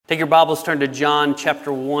Take your Bibles, turn to John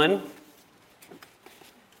chapter 1.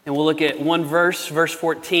 And we'll look at one verse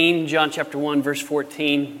 14, John chapter 1, verse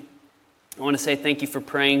 14. I want to say thank you for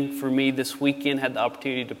praying for me this weekend. Had the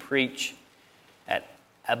opportunity to preach at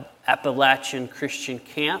Appalachian Christian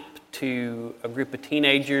Camp to a group of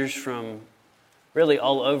teenagers from really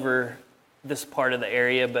all over this part of the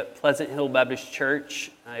area, but Pleasant Hill Baptist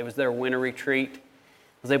Church. It was their winter retreat.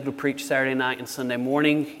 I was able to preach Saturday night and Sunday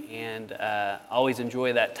morning, and always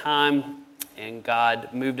enjoy that time. And God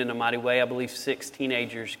moved in a mighty way. I believe 6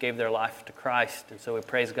 teenagers gave their life to Christ, and so we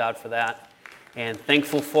praise God for that. And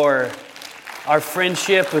thankful for our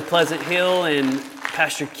friendship with Pleasant Hill and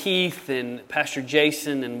Pastor Keith and Pastor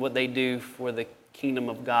Jason and what they do for the kingdom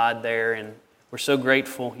of God there. And we're so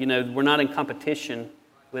grateful. You know, we're not in competition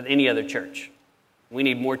with any other church. We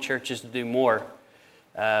need more churches to do more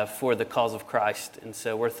for the cause of Christ. And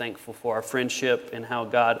so we're thankful for our friendship and how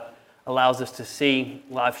God allows us to see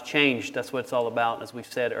life changed. That's what it's all about, as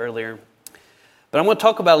we've said earlier. But I'm going to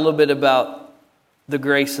talk about a little bit about the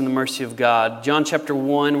grace and the mercy of God. John chapter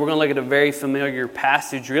 1, we're going to look at a very familiar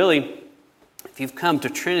passage. Really, if you've come to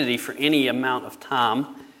Trinity for any amount of time,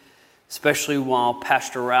 especially while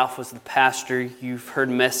Pastor Ralph was the pastor, you've heard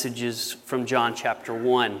messages from John chapter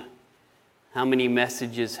 1. How many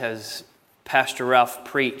messages has Pastor Ralph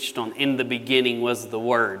preached on "In the beginning was the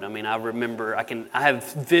Word"? I mean, I remember, I have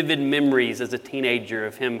vivid memories as a teenager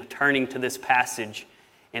of him turning to this passage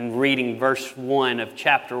and reading verse 1 of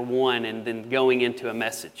chapter 1 and then going into a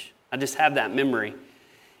message. I just have that memory.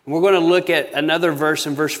 And we're going to look at another verse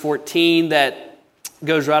in verse 14 that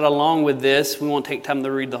goes right along with this. We won't take time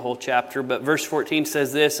to read the whole chapter, but verse 14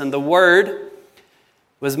 says this: "And the Word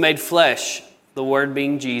was made flesh," the Word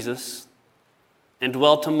being Jesus, "and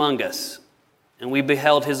dwelt among us. And we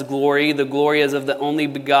beheld His glory, the glory as of the only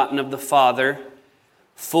begotten of the Father,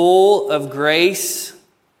 full of grace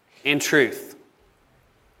and truth."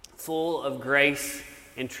 Full of grace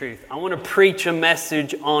and truth. I want to preach a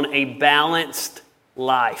message on a balanced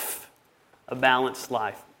life. A balanced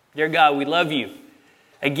life. Dear God, we love you.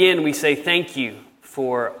 Again, we say thank you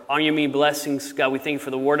for all your many blessings. God, we thank you for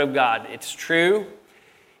the Word of God. It's true.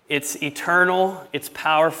 It's eternal. It's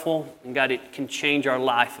powerful. And God, it can change our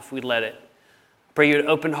life if we let it. I pray you would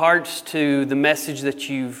open hearts to the message that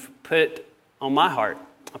you've put on my heart.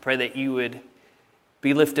 I pray that you would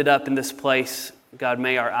be lifted up in this place. God,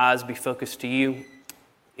 may our eyes be focused to you.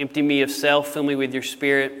 Empty me of self, fill me with your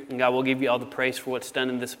Spirit. And God, we'll give you all the praise for what's done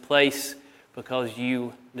in this place because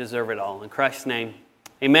you deserve it all. In Christ's name,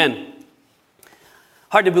 amen.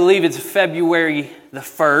 Hard to believe it's February the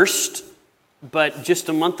 1st. But just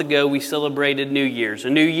a month ago, we celebrated New Year's,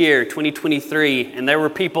 a new year, 2023, and there were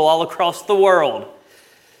people all across the world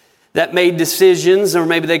that made decisions, or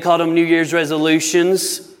maybe they called them New Year's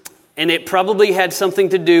resolutions, and it probably had something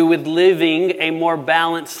to do with living a more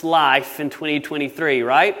balanced life in 2023,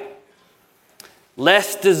 right?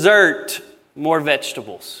 Less dessert, more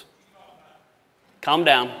vegetables. Calm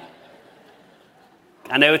down.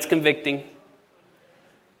 I know it's convicting.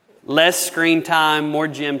 Less screen time, more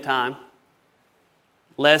gym time.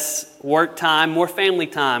 Less work time, more family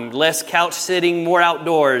time. Less couch sitting, more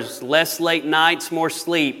outdoors. Less late nights, more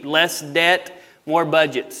sleep. Less debt, more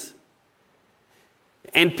budgets.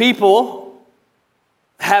 And people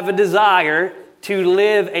have a desire to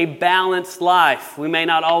live a balanced life. We may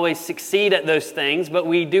not always succeed at those things, but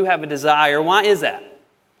we do have a desire. Why is that?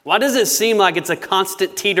 Why does it seem like it's a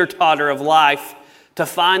constant teeter-totter of life to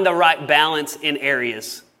find the right balance in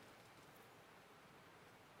areas?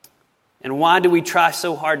 And why do we try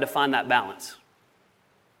so hard to find that balance?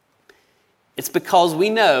 It's because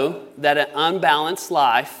we know that an unbalanced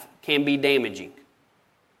life can be damaging.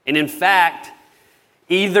 And in fact,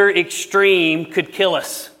 either extreme could kill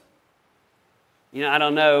us. You know, I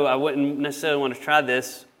don't know, I wouldn't necessarily want to try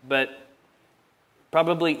this, but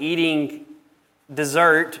probably eating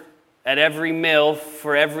dessert at every meal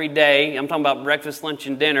for every day, I'm talking about breakfast, lunch,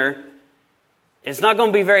 and dinner, it's not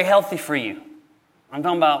going to be very healthy for you. I'm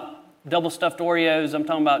talking about double stuffed Oreos, I'm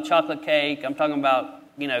talking about chocolate cake, I'm talking about,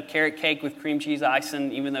 carrot cake with cream cheese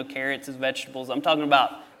icing, even though carrots is vegetables. I'm talking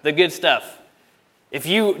about the good stuff. If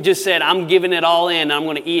you just said, I'm giving it all in, I'm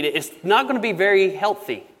going to eat it, it's not going to be very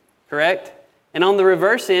healthy, correct? And on the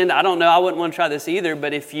reverse end, I don't know, I wouldn't want to try this either,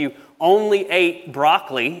 but if you only ate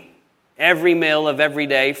broccoli every meal of every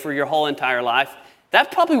day for your whole entire life,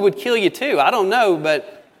 that probably would kill you too. I don't know,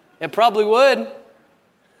 but it probably would.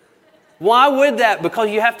 Why would that?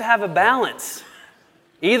 Because you have to have a balance.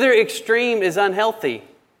 Either extreme is unhealthy.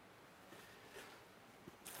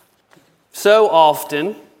 So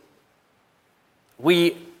often,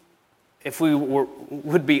 if we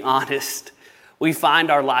would be honest, we find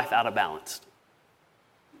our life out of balance.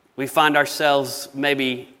 We find ourselves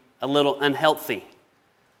maybe a little unhealthy.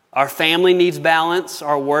 Our family needs balance.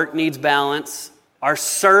 Our work needs balance. Our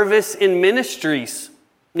service in ministries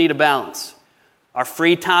need a balance. Our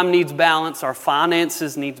free time needs balance. Our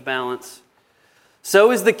finances needs balance. So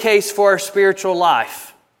is the case for our spiritual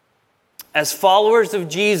life. As followers of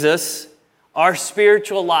Jesus, our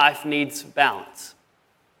spiritual life needs balance.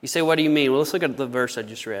 You say, what do you mean? Well, let's look at the verse I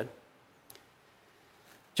just read.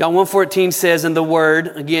 John 1:14 says, "And the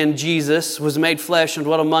Word," again, Jesus, "was made flesh and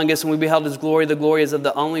dwelt among us, and we beheld His glory. The glory is of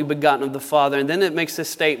the only begotten of the Father." And then it makes this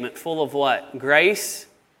statement full of what? Grace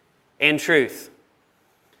and truth.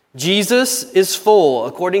 Jesus is full,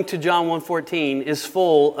 according to John 1:14, is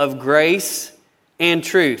full of grace and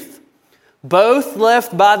truth. Both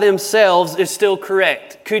left by themselves is still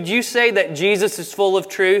correct. Could you say that Jesus is full of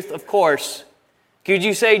truth? Of course. Could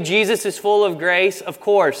you say Jesus is full of grace? Of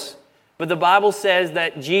course. But the Bible says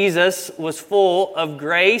that Jesus was full of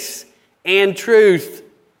grace and truth.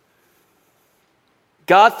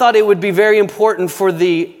 God thought it would be very important for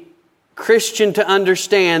the Christian to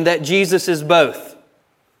understand that Jesus is both.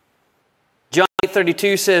 John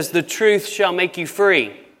 8:32 says, "The truth shall make you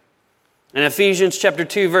free." And Ephesians chapter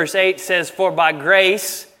 2, verse 8 says, "For by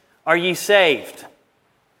grace are ye saved."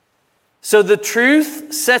 So the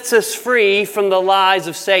truth sets us free from the lies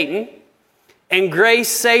of Satan, and grace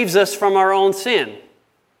saves us from our own sin.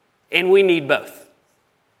 And we need both.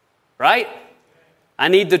 Right? I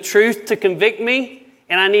need the truth to convict me,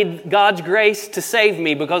 and I need God's grace to save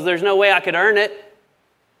me, because there's no way I could earn it.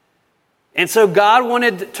 And so God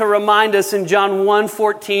wanted to remind us in John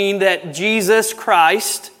 1:14 that Jesus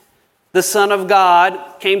Christ, the Son of God,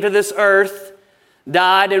 came to this earth,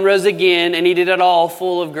 died and rose again, and He did it all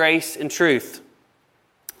full of grace and truth.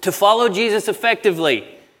 To follow Jesus effectively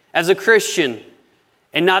as a Christian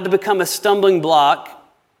and not to become a stumbling block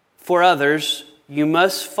for others, you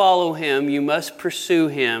must follow Him, you must pursue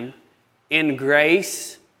Him in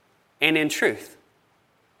grace and in truth.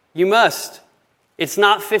 You must. It's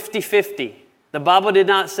not 50-50. The Bible did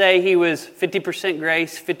not say He was 50%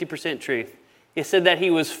 grace, 50% truth. It said that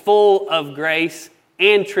He was full of grace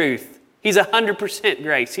and truth. He's 100%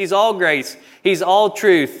 grace. He's all grace. He's all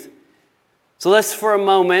truth. So let's, for a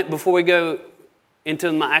moment, before we go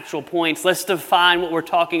into my actual points, let's define what we're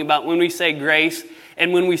talking about when we say grace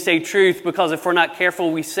and when we say truth, because if we're not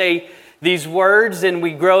careful, we say these words and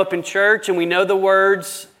we grow up in church and we know the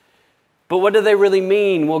words, but what do they really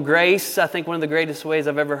mean? Well, grace, I think one of the greatest ways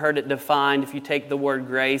I've ever heard it defined, if you take the word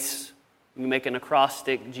grace, you make an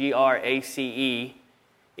acrostic, G-R-A-C-E,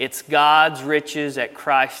 it's God's riches at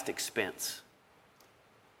Christ's expense.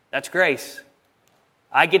 That's grace.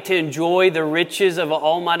 I get to enjoy the riches of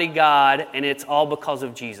Almighty God, and it's all because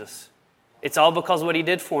of Jesus. It's all because of what He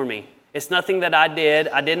did for me. It's nothing that I did.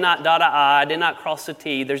 I did not dot an I. I did not cross a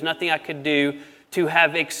T. There's nothing I could do to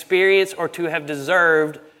have experienced or to have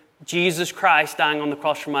deserved Jesus Christ dying on the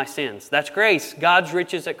cross for my sins. That's grace. God's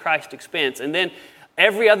riches at Christ's expense. And then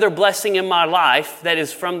every other blessing in my life that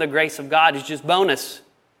is from the grace of God is just bonus.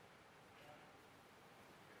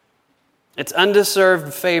 It's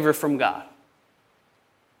undeserved favor from God.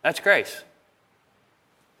 That's grace.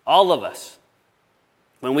 All of us,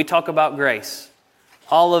 when we talk about grace,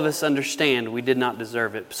 all of us understand we did not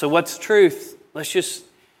deserve it. So what's truth? Let's just,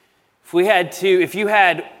 if you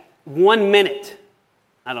had 1 minute,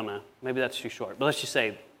 I don't know, maybe that's too short, but let's just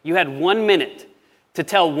say you had 1 minute to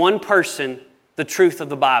tell one person the truth of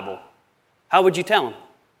the Bible. How would you tell them?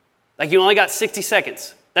 Like, you only got 60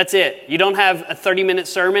 seconds. That's it. You don't have a 30-minute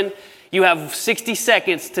sermon. You have 60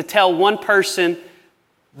 seconds to tell one person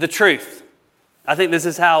the truth. I think this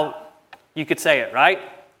is how you could say it, right?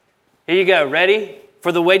 Here you go. Ready?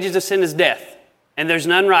 For the wages of sin is death, and there's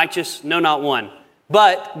none righteous, no, not one.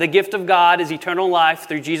 But the gift of God is eternal life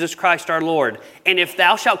through Jesus Christ our Lord. And if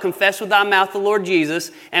thou shalt confess with thy mouth the Lord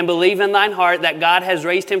Jesus and believe in thine heart that God has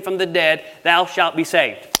raised Him from the dead, thou shalt be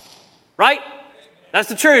saved. Right? That's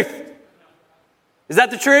the truth. Is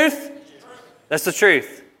that the truth? That's the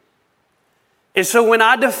truth. And so when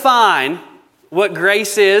I define what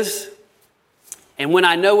grace is, and when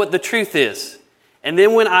I know what the truth is, and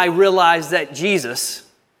then when I realize that Jesus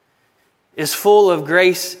is full of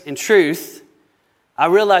grace and truth, I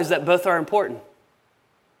realize that both are important.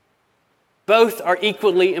 Both are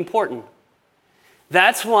equally important.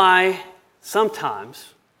 That's why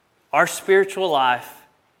sometimes our spiritual life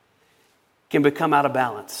can become out of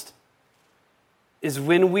balance, is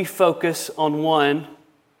when we focus on one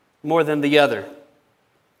more than the other.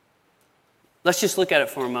 Let's just look at it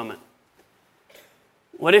for a moment.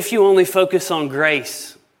 What if you only focus on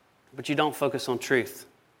grace, but you don't focus on truth?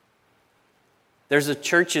 There's a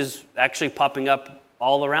churches actually popping up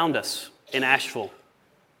all around us in Asheville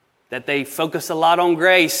that they focus a lot on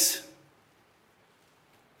grace.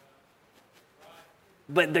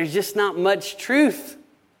 But there's just not much truth.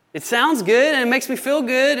 It sounds good and it makes me feel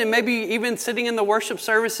good, and maybe even sitting in the worship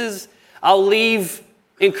services, I'll leave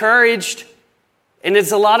encouraged, and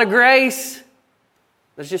it's a lot of grace.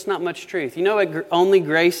 There's just not much truth. You know what only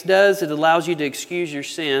grace does? It allows you to excuse your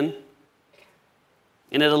sin,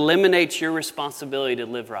 and it eliminates your responsibility to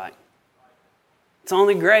live right. It's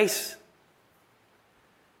only grace.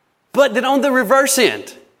 But then on the reverse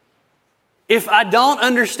end, if I don't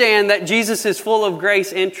understand that Jesus is full of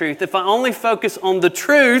grace and truth, if I only focus on the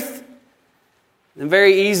truth, then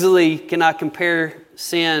very easily can I compare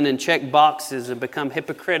sin and check boxes and become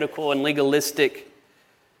hypocritical and legalistic.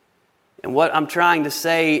 And what I'm trying to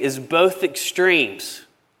say is both extremes.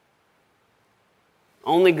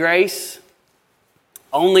 Only grace,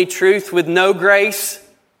 only truth with no grace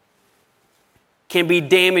can be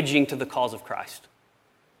damaging to the cause of Christ.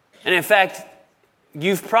 And in fact,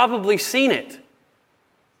 you've probably seen it.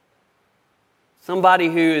 Somebody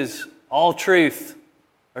who is all truth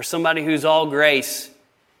or somebody who's all grace,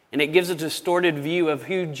 and it gives a distorted view of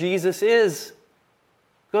who Jesus is.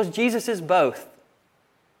 Because Jesus is both,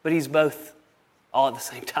 but he's both all at the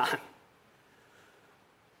same time.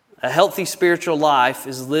 A healthy spiritual life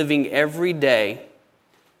is living every day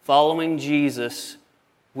following Jesus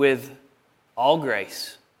with all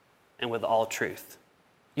grace and with all truth.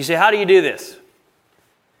 You say, how do you do this?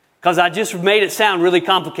 Because I just made it sound really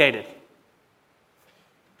complicated.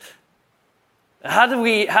 How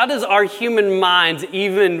does our human minds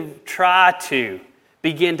even try to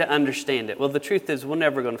begin to understand it? Well, the truth is we're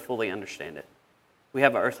never going to fully understand it. We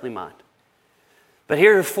have an earthly mind. But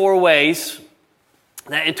here are 4 ways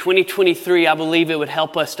that in 2023, I believe it would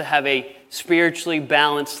help us to have a spiritually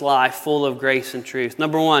balanced life full of grace and truth.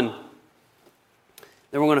 Number 1,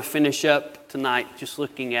 then we're going to finish up tonight just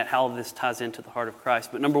looking at how this ties into the heart of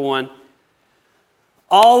Christ. But number 1,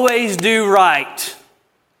 always do right.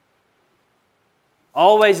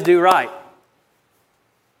 Always do right.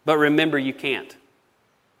 But remember, you can't.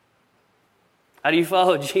 How do you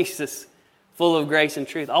follow Jesus full of grace and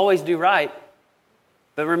truth? Always do right.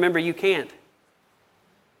 But remember, you can't.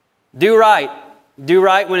 Do right. Do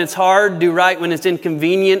right when it's hard. Do right when it's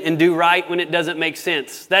inconvenient. And do right when it doesn't make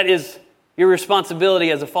sense. That is your responsibility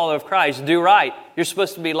as a follower of Christ. Do right. You're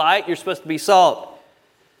supposed to be light. You're supposed to be salt.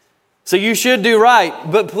 So you should do right.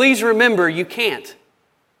 But please remember, you can't.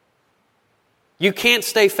 You can't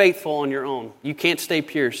stay faithful on your own. You can't stay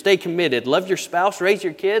pure. Stay committed. Love your spouse. Raise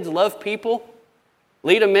your kids. Love people.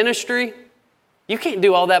 Lead a ministry. You can't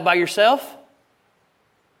do all that by yourself.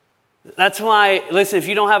 That's why, listen, if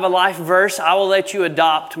you don't have a life verse, I will let you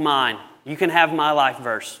adopt mine. You can have my life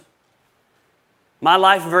verse. My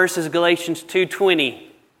life verse is Galatians 2:20.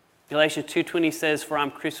 Galatians 2:20 says, "For I'm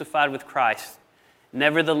crucified with Christ.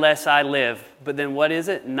 Nevertheless I live." But then what is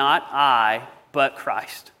it? Not I, but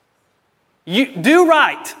Christ. You do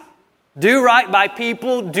right. Do right by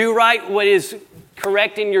people. Do right what is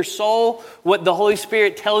correct in your soul, what the Holy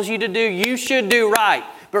Spirit tells you to do. You should do right.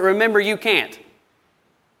 But remember, you can't.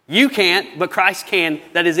 You can't, but Christ can,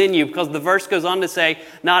 that is in you. Because the verse goes on to say,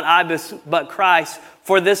 not I, but Christ.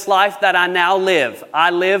 For this life that I now live, I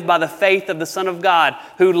live by the faith of the Son of God,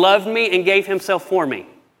 who loved me and gave himself for me.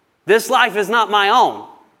 This life is not my own.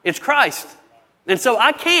 It's Christ. And so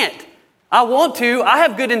I can't. I want to. I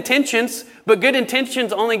have good intentions, but good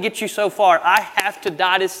intentions only get you so far. I have to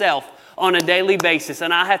die to self on a daily basis.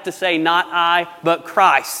 And I have to say, not I, but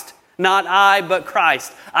Christ. Not I, but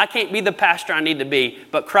Christ. I can't be the pastor I need to be,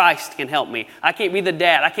 but Christ can help me. I can't be the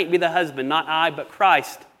dad. I can't be the husband. Not I, but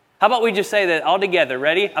Christ. How about we just say that all together?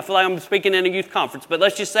 Ready? I feel like I'm speaking in a youth conference, but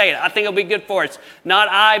let's just say it. I think it'll be good for us. Not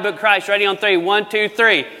I, but Christ. Ready on 3. 1, 2,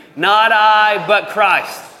 3. Not I, but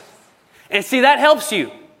Christ. And see, that helps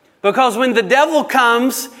you. Because when the devil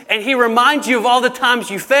comes and he reminds you of all the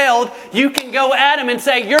times you failed, you can go at him and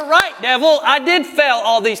say, you're right, devil. I did fail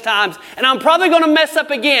all these times. And I'm probably going to mess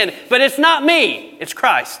up again. But it's not me. It's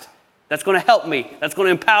Christ. That's going to help me. That's going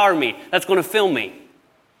to empower me. That's going to fill me.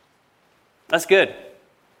 That's good.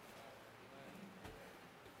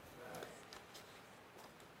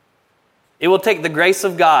 It will take the grace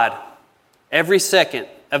of God every second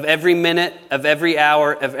of every minute of every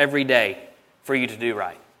hour of every day for you to do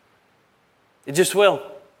right. It just will.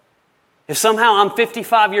 If somehow I'm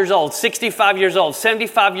 55 years old, 65 years old,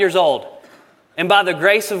 75 years old, and by the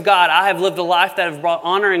grace of God, I have lived a life that has brought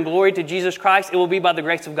honor and glory to Jesus Christ, it will be by the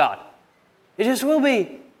grace of God. It just will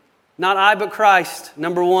be. Not I, but Christ.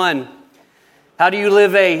 Number 1. How do you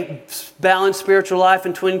live a balanced spiritual life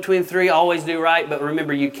in 2023? Always do right, but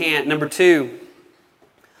remember you can't. Number 2,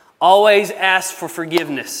 always ask for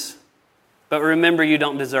forgiveness, but remember you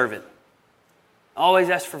don't deserve it. Always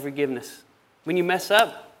ask for forgiveness. When you mess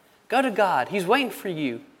up, go to God. He's waiting for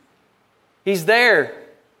you. He's there.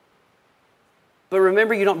 But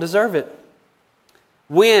remember you don't deserve it.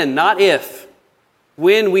 When, not if,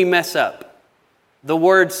 when we mess up, the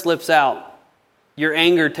word slips out, your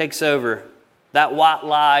anger takes over, that white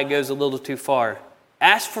lie goes a little too far.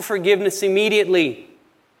 Ask for forgiveness immediately,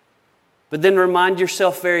 but then remind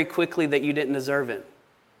yourself very quickly that you didn't deserve it.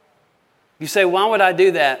 You say, why would I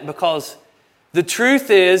do that? Because the truth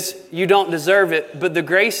is you don't deserve it, but the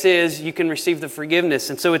grace is you can receive the forgiveness.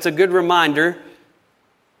 And so it's a good reminder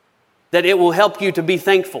that it will help you to be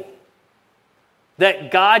thankful. That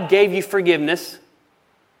God gave you forgiveness,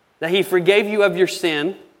 that He forgave you of your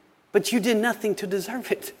sin, but you did nothing to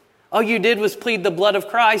deserve it. All you did was plead the blood of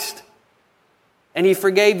Christ, and He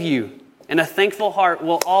forgave you. And a thankful heart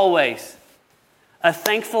will always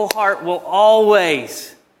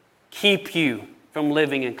keep you from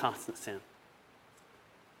living in constant sin.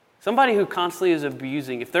 Somebody who constantly is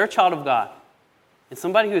abusing, if they're a child of God, and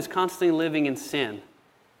somebody who is constantly living in sin,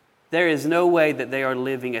 there is no way that they are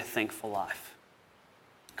living a thankful life.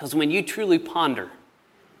 Because when you truly ponder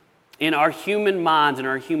in our human minds and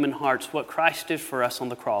our human hearts what Christ did for us on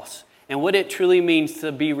the cross and what it truly means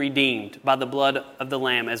to be redeemed by the blood of the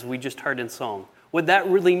Lamb, as we just heard in song, what that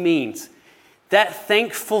really means, that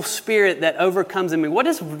thankful spirit that overcomes in me. What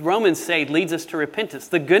does Romans say leads us to repentance?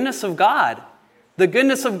 The goodness of God. The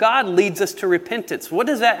goodness of God leads us to repentance. What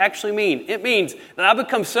does that actually mean? It means that I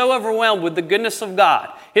become so overwhelmed with the goodness of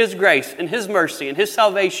God, His grace and His mercy and His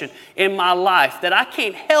salvation in my life that I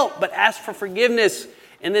can't help but ask for forgiveness.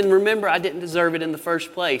 And then remember, I didn't deserve it in the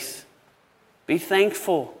first place. Be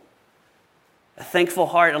thankful. A thankful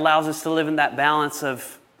heart allows us to live in that balance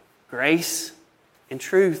of grace and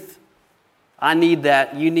truth. I need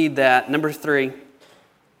that. You need that. Number 3.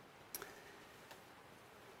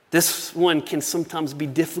 This one can sometimes be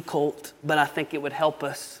difficult, but I think it would help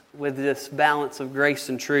us with this balance of grace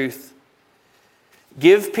and truth.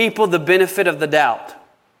 Give people the benefit of the doubt.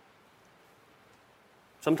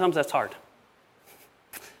 Sometimes that's hard.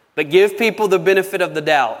 But give people the benefit of the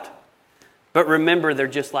doubt. But remember, they're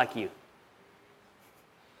just like you.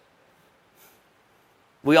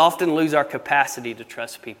 We often lose our capacity to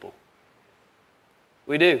trust people.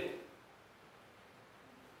 We do.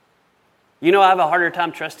 You know, I have a harder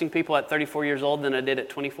time trusting people at 34 years old than I did at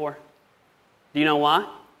 24. Do you know why?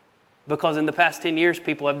 Because in the past 10 years,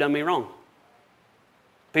 people have done me wrong.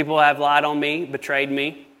 People have lied on me, betrayed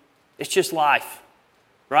me. It's just life,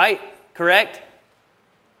 right? Correct?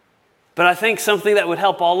 But I think something that would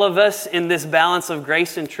help all of us in this balance of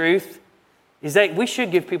grace and truth is that we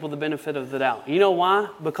should give people the benefit of the doubt. You know why?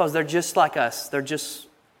 Because they're just like us.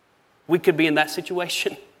 We could be in that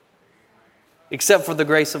situation, except for the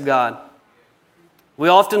grace of God. We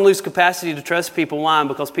often lose capacity to trust people. Why?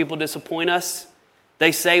 Because people disappoint us.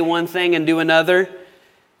 They say one thing and do another.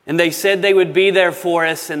 And they said they would be there for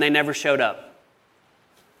us and they never showed up.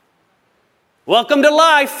 Welcome to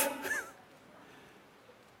life.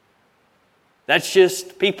 That's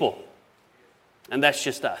just people. And that's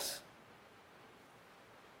just us.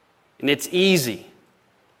 And it's easy,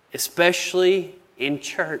 especially in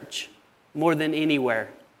church, more than anywhere.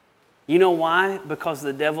 You know why? Because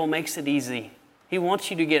the devil makes it easy. He wants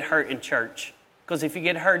you to get hurt in church. Because if you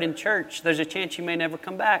get hurt in church, there's a chance you may never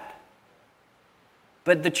come back.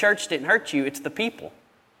 But the church didn't hurt you, it's the people.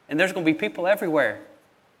 And there's going to be people everywhere.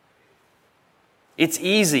 It's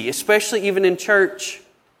easy, especially even in church,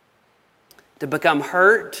 to become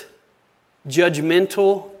hurt,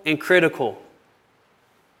 judgmental, and critical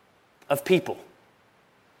of people.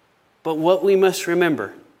 But what we must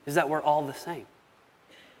remember is that we're all the same.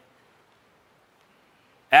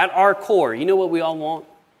 At our core, you know what we all want?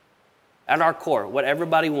 At our core, what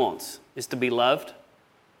everybody wants is to be loved.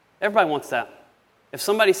 Everybody wants that. If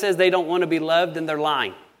somebody says they don't want to be loved, then they're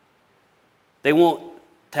lying. They want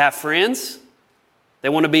to have friends. They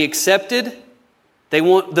want to be accepted. They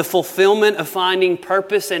want the fulfillment of finding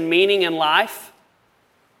purpose and meaning in life.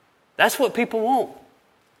 That's what people want.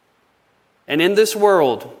 And in this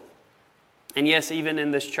world, and yes, even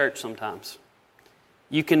in this church sometimes,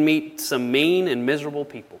 you can meet some mean and miserable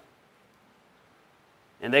people.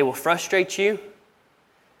 And they will frustrate you.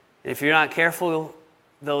 And if you're not careful,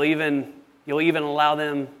 you'll even allow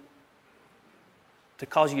them to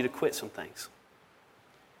cause you to quit some things.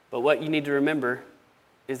 But what you need to remember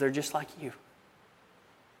is they're just like you.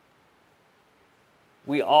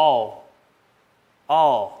 We all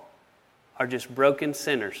are are just broken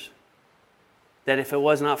sinners that if it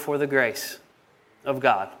was not for the grace of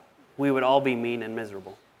God, we would all be mean and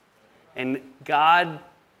miserable. And God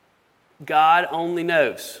only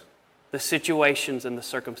knows the situations and the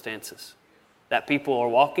circumstances that people are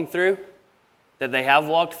walking through, that they have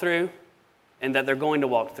walked through, and that they're going to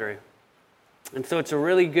walk through. And so it's a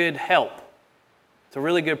really good help. It's a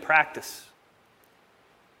really good practice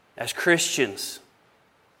as Christians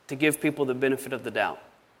to give people the benefit of the doubt.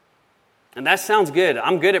 And that sounds good.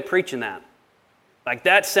 I'm good at preaching that. Like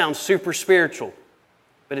that sounds super spiritual,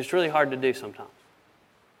 but it's really hard to do sometimes.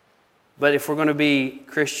 But if we're going to be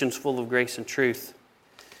Christians full of grace and truth,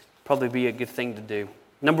 probably be a good thing to do.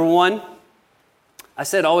 Number 1, I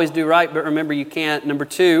said always do right, but remember you can't. Number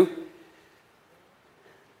 2,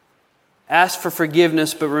 ask for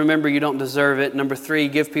forgiveness, but remember you don't deserve it. Number 3,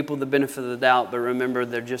 give people the benefit of the doubt, but remember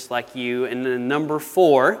they're just like you. And then number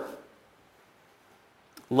 4,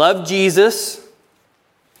 love Jesus,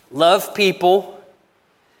 love people,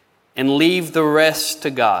 and leave the rest to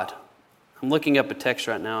God. I'm looking up a text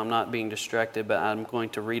right now. I'm not being distracted, but I'm going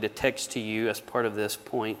to read a text to you as part of this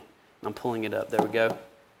point. I'm pulling it up. There we go.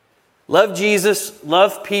 Love Jesus,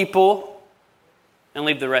 love people, and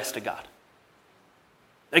leave the rest to God.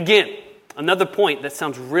 Again, another point that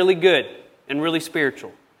sounds really good and really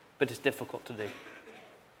spiritual, but it's difficult to do.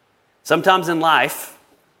 Sometimes in life,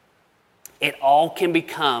 it all can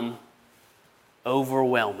become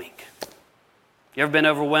overwhelming. You ever been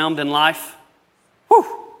overwhelmed in life? Whew!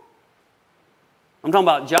 I'm talking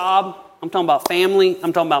about job, I'm talking about family,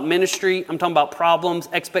 I'm talking about ministry, I'm talking about problems,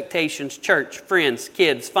 expectations, church, friends,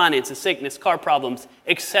 kids, finances, sickness, car problems,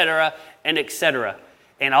 etc., and etc.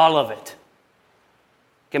 And all of it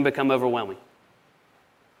can become overwhelming.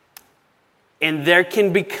 And there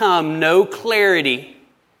can become no clarity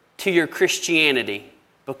to your Christianity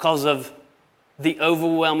because of the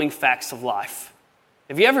overwhelming facts of life.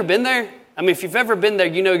 Have you ever been there? I mean, if you've ever been there,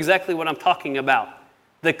 you know exactly what I'm talking about.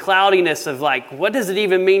 The cloudiness of like, what does it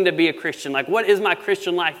even mean to be a Christian? Like, what is my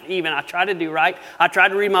Christian life even? I try to do right. I try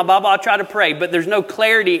to read my Bible. I try to pray, but there's no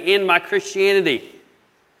clarity in my Christianity.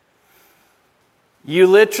 You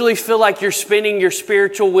literally feel like you're spinning your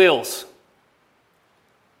spiritual wheels.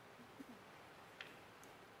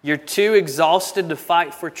 You're too exhausted to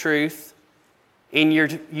fight for truth, and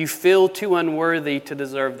you feel too unworthy to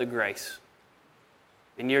deserve the grace.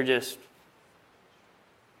 And you're just...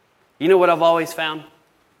 You know what I've always found?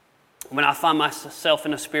 When I find myself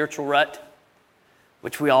in a spiritual rut,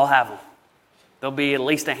 which we all have them, there'll be at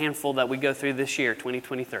least a handful that we go through this year,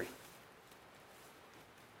 2023.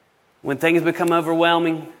 When things become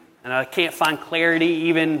overwhelming and I can't find clarity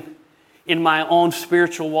even in my own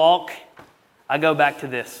spiritual walk, I go back to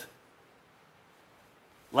this.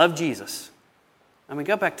 Love Jesus. I mean,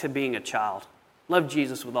 go back to being a child. Love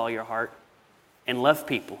Jesus with all your heart and love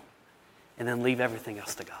people, and then leave everything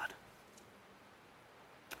else to God.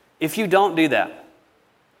 If you don't do that,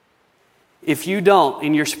 if you don't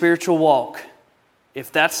in your spiritual walk,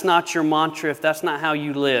 if that's not your mantra, if that's not how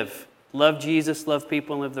you live, love Jesus, love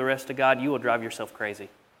people, and live the rest of God, you will drive yourself crazy.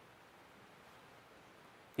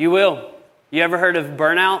 You will. You ever heard of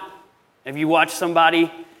burnout? Have you watched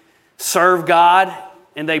somebody serve God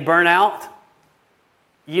and they burn out?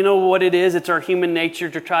 You know what it is? It's our human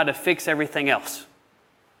nature to try to fix everything else.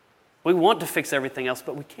 We want to fix everything else,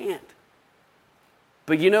 but we can't.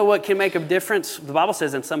 But you know what can make a difference? The Bible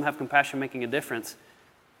says, and some have compassion making a difference.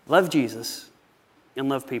 Love Jesus and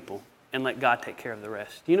love people and let God take care of the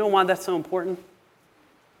rest. Do you know why that's so important?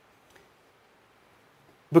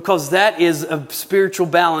 Because that is a spiritual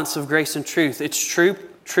balance of grace and truth. It's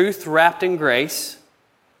truth wrapped in grace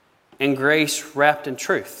and grace wrapped in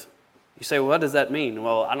truth. You say, well, what does that mean?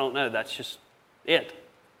 Well, I don't know. That's just it.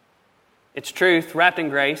 It's truth wrapped in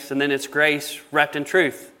grace, and then it's grace wrapped in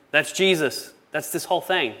truth. That's Jesus. That's this whole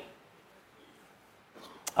thing.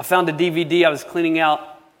 I found a DVD. I was cleaning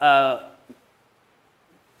out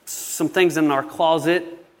some things in our closet.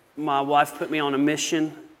 My wife put me on a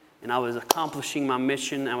mission, and I was accomplishing my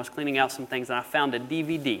mission. I was cleaning out some things, and I found a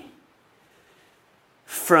DVD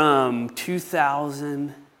from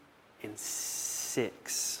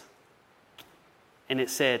 2006. And it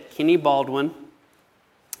said Kenny Baldwin, and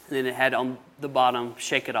then it had on the bottom,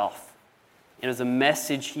 Shake It Off. It was a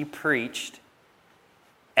message he preached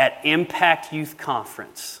at Impact Youth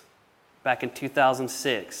Conference back in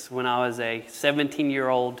 2006 when I was a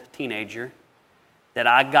 17-year-old teenager that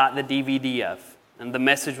I got the DVD of. And the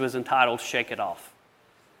message was entitled Shake It Off.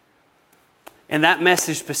 And that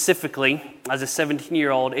message specifically, as a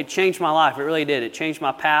 17-year-old, it changed my life. It really did. It changed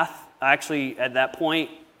my path. I actually, at that point,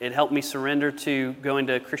 it helped me surrender to going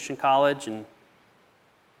to Christian college and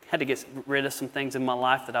had to get rid of some things in my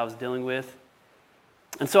life that I was dealing with.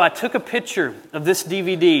 And so I took a picture of this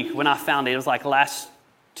DVD when I found it. It was like last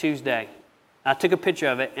Tuesday. I took a picture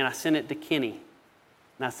of it and I sent it to Kenny.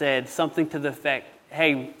 And I said something to the effect,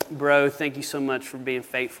 hey, bro, thank you so much for being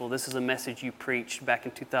faithful. This is a message you preached back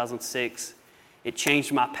in 2006. It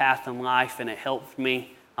changed my path in life and it helped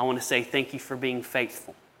me. I want to say thank you for being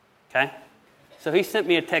faithful. Okay? So he sent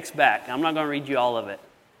me a text back. I'm not going to read you all of it.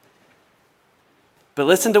 But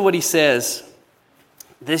listen to what he says.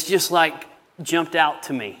 This just like jumped out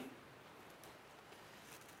to me.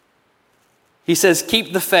 He says,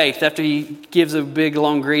 keep the faith. After he gives a big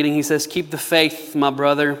long greeting, he says, keep the faith, my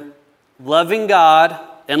brother. Loving God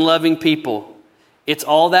and loving people. It's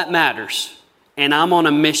all that matters. And I'm on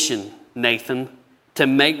a mission, Nathan, to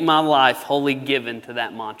make my life wholly given to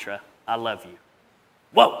that mantra. I love you.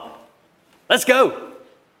 Whoa, let's go.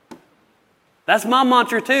 That's my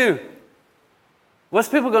mantra too. What's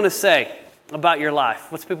people going to say about your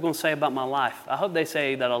life? What's people going to say about my life? I hope they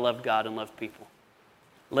say that I loved God and loved people.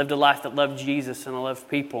 I lived a life that loved Jesus and I loved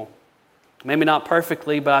people. Maybe not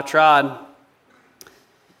perfectly, but I tried.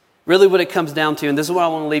 Really what it comes down to, and this is what I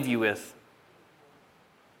want to leave you with.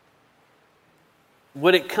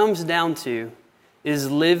 What it comes down to is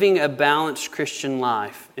living a balanced Christian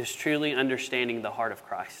life is truly understanding the heart of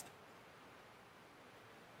Christ.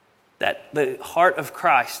 That the heart of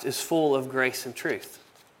Christ is full of grace and truth.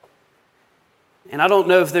 And I don't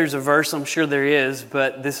know if there's a verse, I'm sure there is,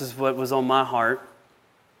 but this is what was on my heart.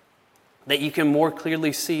 That you can more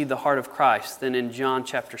clearly see the heart of Christ than in John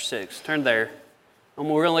chapter 6. Turn there. And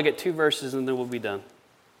we're going to look at 2 verses and then we'll be done.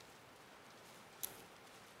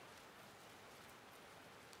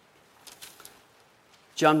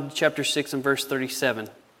 John chapter 6 and verse 37.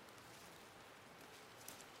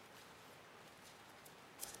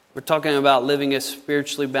 We're talking about living a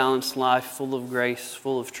spiritually balanced life, full of grace,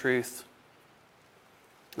 full of truth.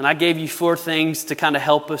 And I gave you 4 things to kind of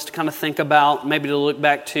help us, to kind of think about, maybe to look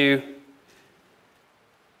back to.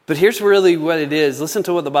 But here's really what it is. Listen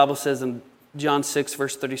to what the Bible says in John 6,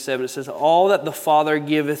 verse 37. It says, all that the Father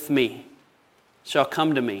giveth me shall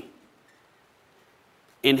come to me.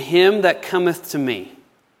 And him that cometh to me,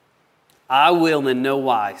 I will in no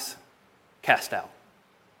wise cast out.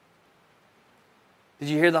 Did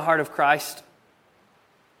you hear the heart of Christ?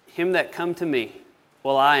 Him that come to me,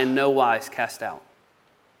 will I in no wise cast out.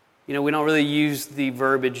 You know, we don't really use the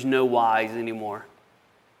verbiage no wise anymore.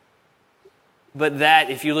 But that,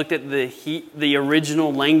 if you looked at the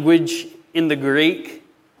original language in the Greek,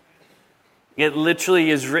 it literally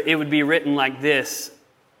it would be written like this.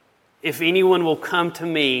 If anyone will come to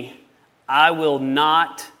me, I will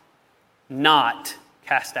not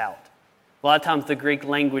cast out. A lot of times the Greek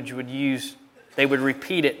language they would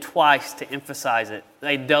repeat it twice to emphasize it.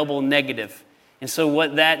 A double negative. And so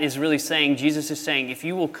what that is really saying, Jesus is saying, if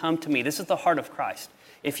you will come to me, this is the heart of Christ.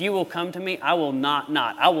 If you will come to me, I will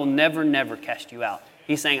I will never cast you out.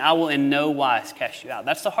 He's saying, I will in no wise cast you out.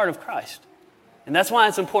 That's the heart of Christ. And that's why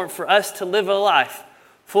it's important for us to live a life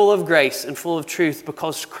full of grace and full of truth,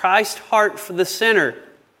 because Christ's heart for the sinner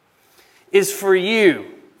is for you,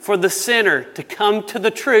 for the sinner to come to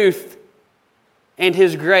the truth and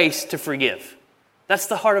his grace to forgive. That's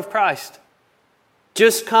the heart of Christ.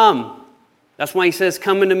 Just come. That's why he says,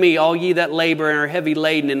 come unto me, all ye that labor and are heavy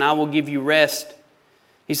laden, and I will give you rest.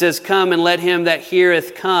 He says, come and let him that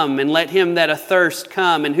heareth come, and let him that athirst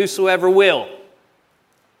come, and whosoever will,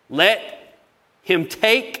 let him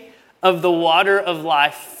take of the water of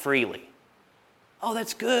life freely. Oh,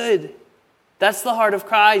 that's good. That's the heart of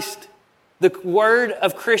Christ. The word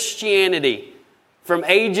of Christianity, from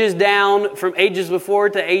ages down, from ages before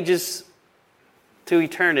to ages to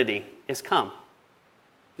eternity, is come.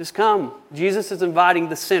 Just come. Jesus is inviting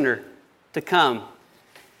the sinner to come.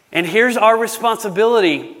 And here's our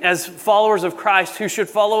responsibility as followers of Christ who should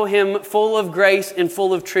follow him full of grace and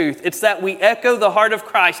full of truth. It's that we echo the heart of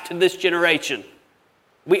Christ to this generation.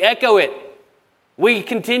 We echo it. We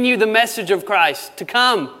continue the message of Christ to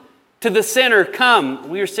come. To the sinner, come.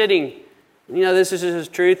 We are sitting, this is his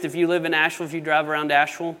truth. If you live in Asheville, if you drive around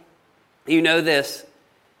Asheville, you know this.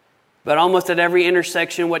 But almost at every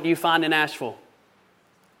intersection, what do you find in Asheville?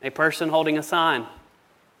 A person holding a sign.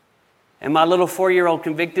 And my little 4-year-old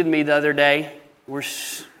convicted me the other day. We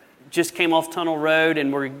just came off Tunnel Road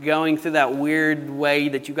and we're going through that weird way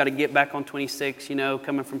that you got to get back on 26,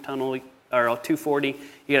 coming from Tunnel or 240.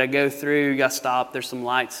 You got to go through, you got to stop, there's some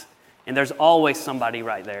lights. And there's always somebody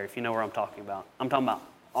right there, if you know what I'm talking about. I'm talking about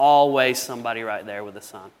always somebody right there with a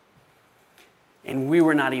sign. And we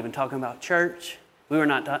were not even talking about church. We were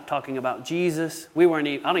not talking about Jesus. I don't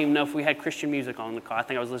even know if we had Christian music on in the car. I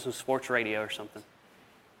think I was listening to sports radio or something.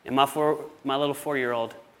 And my little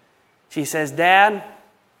 4-year-old, she says, Dad,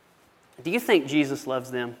 do you think Jesus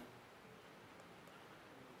loves them?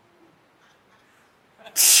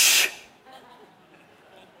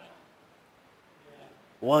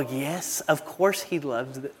 Well, yes, of course he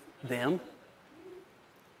loves them.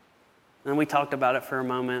 And we talked about it for a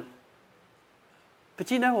moment.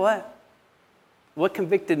 But you know what? What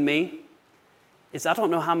convicted me is I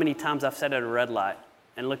don't know how many times I've sat at a red light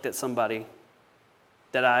and looked at somebody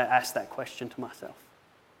that I asked that question to myself.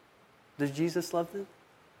 Does Jesus love them?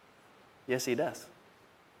 Yes, he does.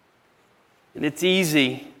 And it's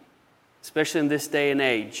easy, especially in this day and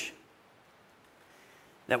age,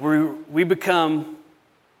 that we become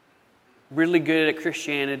really good at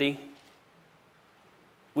Christianity.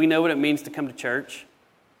 We know what it means to come to church.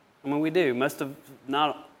 I mean, we do.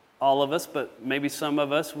 Not all of us, but maybe some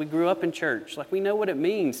of us, we grew up in church. Like, we know what it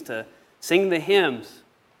means to sing the hymns.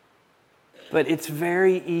 But it's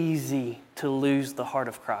very easy to lose the heart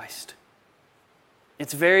of Christ.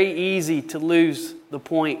 It's very easy to lose the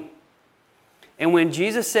point. And when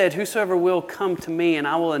Jesus said, whosoever will come to me and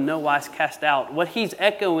I will in no wise cast out, what he's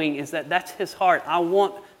echoing is that that's his heart. I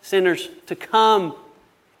want sinners to come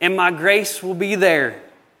and my grace will be there.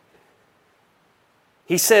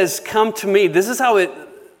 He says, come to me. This is how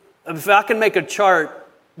if I can make a chart,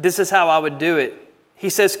 this is how I would do it. He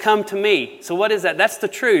says, come to me. So what is that? That's the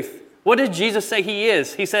truth. What did Jesus say he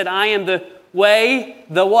is? He said, I am the way,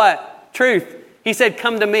 the what? Truth. He said,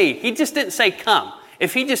 come to me. He just didn't say come.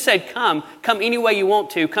 If he just said come any way you want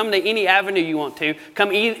to, come to any avenue you want to, come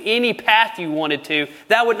any path you wanted to,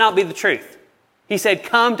 that would not be the truth. He said,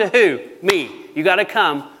 come to who? Me. You got to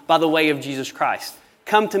come by the way of Jesus Christ.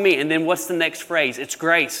 Come to me. And then what's the next phrase? It's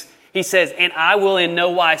grace. He says, and I will in no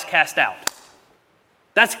wise cast out.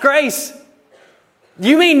 That's grace.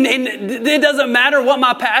 You mean it doesn't matter what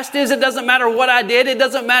my past is? It doesn't matter what I did? It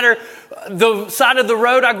doesn't matter the side of the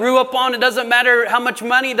road I grew up on? It doesn't matter how much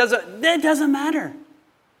money? It doesn't matter.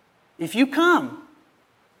 If you come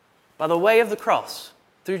by the way of the cross,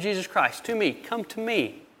 through Jesus Christ, to me, come to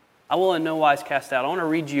me, I will in no wise cast out. I want to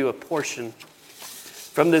read you a portion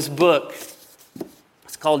from this book.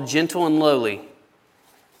 It's called Gentle and Lowly.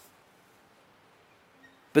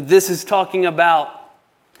 But this is talking about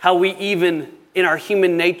how we even, in our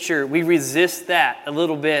human nature, we resist that a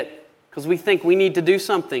little bit because we think we need to do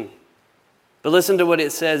something. But listen to what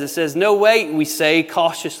it says. It says, no, wait, we say,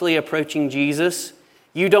 cautiously approaching Jesus.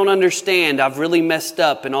 You don't understand. I've really messed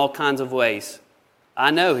up in all kinds of ways.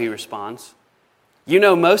 I know, he responds. You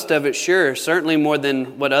know most of it, sure, certainly more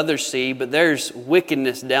than what others see, but there's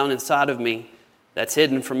wickedness down inside of me that's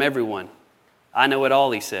hidden from everyone. I know it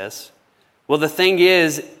all, he says. Well, the thing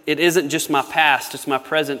is, it isn't just my past, it's my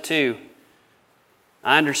present too.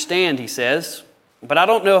 I understand, he says, but I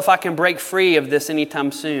don't know if I can break free of this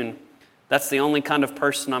anytime soon. That's the only kind of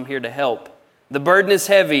person I'm here to help. The burden is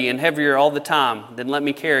heavy and heavier all the time. Then let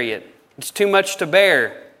me carry it. It's too much to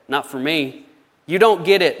bear. Not for me. You don't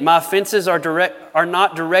get it. My offenses are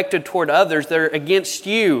not directed toward others. They're against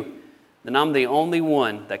you. Then I'm the only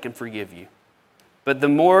one that can forgive you. But the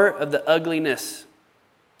more of the ugliness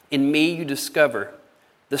in me you discover,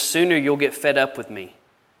 the sooner you'll get fed up with me.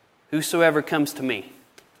 Whosoever comes to me,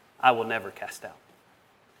 I will never cast out.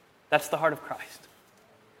 That's the heart of Christ.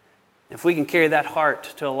 If we can carry that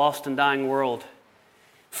heart to a lost and dying world,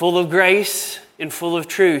 full of grace and full of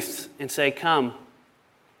truth, and say, come,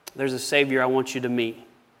 there's a Savior I want you to meet.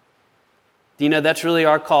 Do you know that's really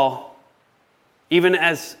our call? Even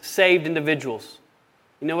as saved individuals.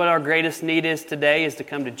 You know what our greatest need is today is to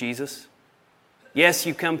come to Jesus. Yes,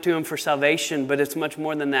 you come to Him for salvation, but it's much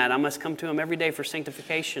more than that. I must come to Him every day for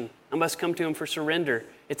sanctification. I must come to Him for surrender.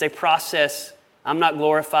 It's a process. I'm not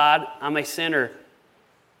glorified. I'm a sinner.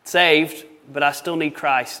 Saved, but I still need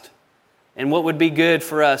Christ. And what would be good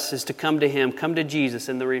for us is to come to Him, come to Jesus,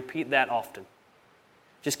 and to repeat that often.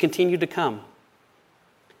 Just continue to come.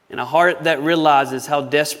 And a heart that realizes how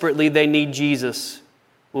desperately they need Jesus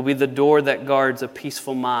will be the door that guards a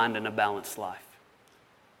peaceful mind and a balanced life.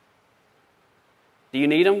 Do you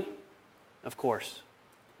need Him? Of course.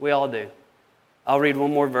 We all do. I'll read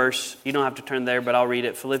one more verse. You don't have to turn there, but I'll read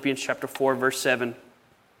it. Philippians chapter 4, verse 7.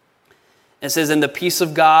 It says, and the peace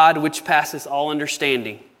of God, which passes all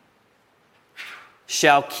understanding,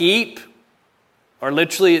 shall keep, or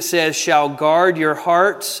literally it says, shall guard your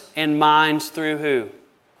hearts and minds through who?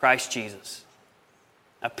 Christ Jesus.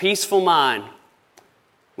 A peaceful mind.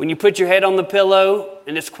 When you put your head on the pillow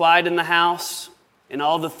and it's quiet in the house and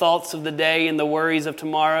all the thoughts of the day and the worries of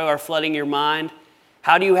tomorrow are flooding your mind,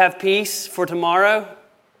 how do you have peace for tomorrow?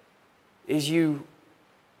 Is you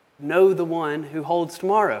know the one who holds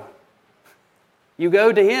tomorrow. You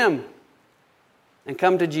go to Him and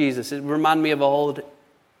come to Jesus. It reminded me of an old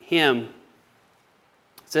hymn.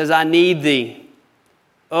 It says, I need Thee.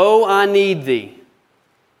 Oh, I need Thee.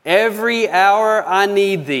 Every hour I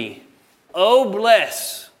need Thee. Oh,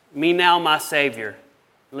 bless me now, my Savior.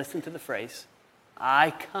 Listen to the phrase.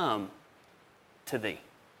 I come to Thee.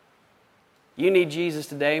 You need Jesus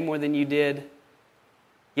today more than you did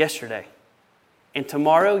yesterday. And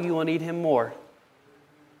tomorrow you will need Him more.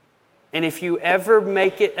 And if you ever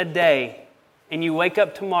make it a day and you wake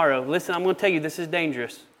up tomorrow, listen, I'm going to tell you this is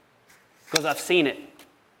dangerous because I've seen it.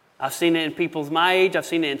 I've seen it in people's my age. I've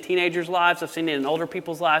seen it in teenagers' lives. I've seen it in older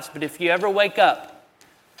people's lives. But if you ever wake up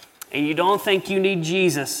and you don't think you need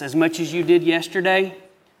Jesus as much as you did yesterday,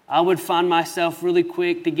 I would find myself really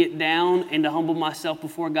quick to get down and to humble myself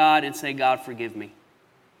before God and say, God, forgive me,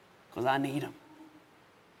 because I need Him.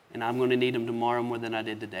 And I'm going to need Him tomorrow more than I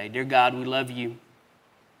did today. Dear God, we love You.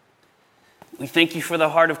 We thank You for the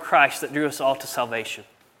heart of Christ that drew us all to salvation.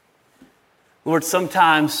 Lord,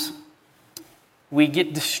 sometimes we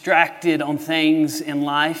get distracted on things in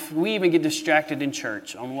life. We even get distracted in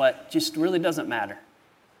church on what just really doesn't matter.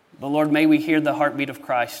 But Lord, may we hear the heartbeat of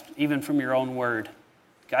Christ, even from Your own word.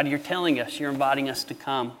 God, You're telling us, You're inviting us to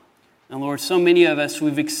come. And Lord, so many of us,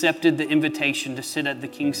 we've accepted the invitation to sit at the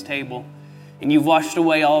King's table. And You've washed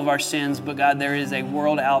away all of our sins. But God, there is a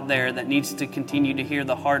world out there that needs to continue to hear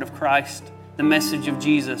the heart of Christ, the message of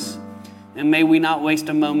Jesus. And may we not waste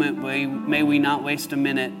a moment. May we not waste a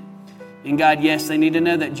minute. And God, yes, they need to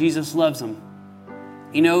know that Jesus loves them.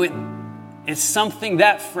 You know, it's something,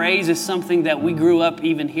 that phrase is something that we grew up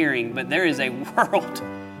even hearing. But there is a world,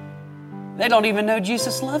 they don't even know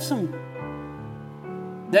Jesus loves them.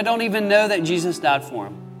 They don't even know that Jesus died for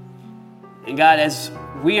them. And God, as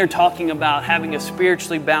we are talking about having a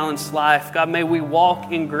spiritually balanced life, God, may we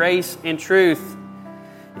walk in grace and truth.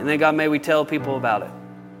 And then, God, may we tell people about it.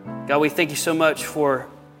 God, we thank You so much for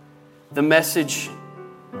the message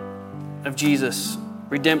of Jesus,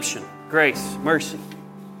 redemption, grace, mercy.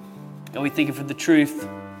 God, we thank You for the truth.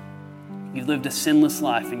 You lived a sinless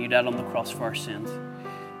life and You died on the cross for our sins.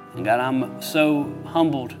 And God, I'm so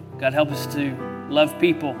humbled. God, help us to love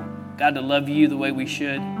people. God, to love You the way we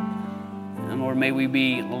should. And Lord, may we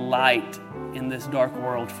be light in this dark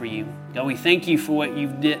world for You. God, we thank You for what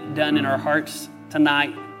You've done in our hearts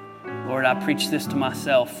tonight. Lord, I preach this to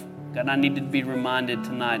myself. God, I needed to be reminded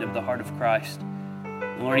tonight of the heart of Christ.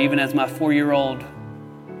 And Lord, even as my 4-year-old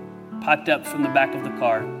piped up from the back of the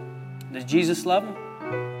car, does Jesus love him?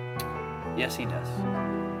 Yes, He does.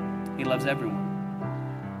 He loves everyone.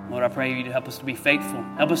 Lord, I pray You to help us to be faithful.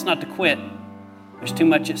 Help us not to quit. There's too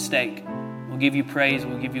much at stake. We'll give You praise.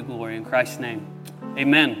 We'll give You glory. In Christ's name,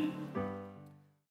 amen.